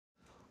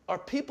Are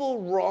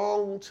people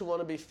wrong to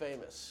want to be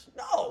famous?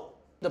 No.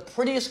 The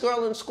prettiest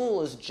girl in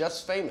school is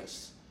just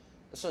famous.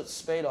 That's what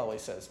Spade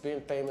always says.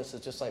 Being famous is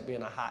just like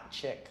being a hot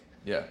chick.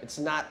 Yeah. It's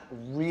not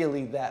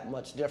really that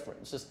much different.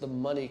 It's just the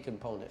money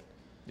component.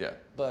 Yeah.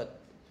 But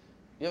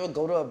you ever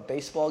go to a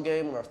baseball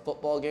game or a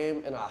football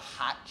game and a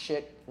hot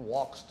chick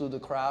walks through the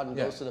crowd and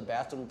goes to the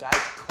bathroom? Guys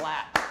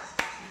clap.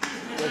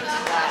 They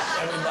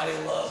clap.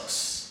 Everybody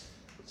looks.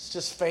 It's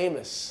just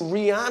famous.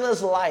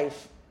 Rihanna's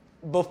life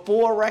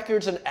before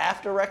records and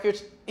after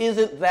records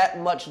isn't that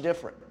much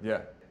different.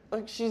 Yeah.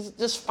 Like, she's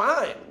just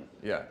fine.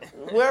 Yeah.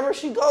 Wherever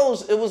she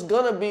goes, it was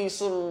gonna be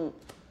some,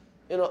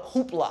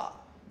 hoopla.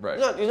 Right.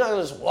 You're not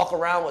gonna just walk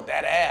around with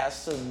that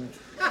ass and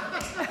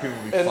People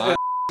be fine.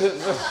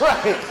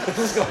 right.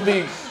 It's gonna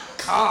be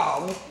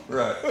calm.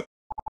 Right.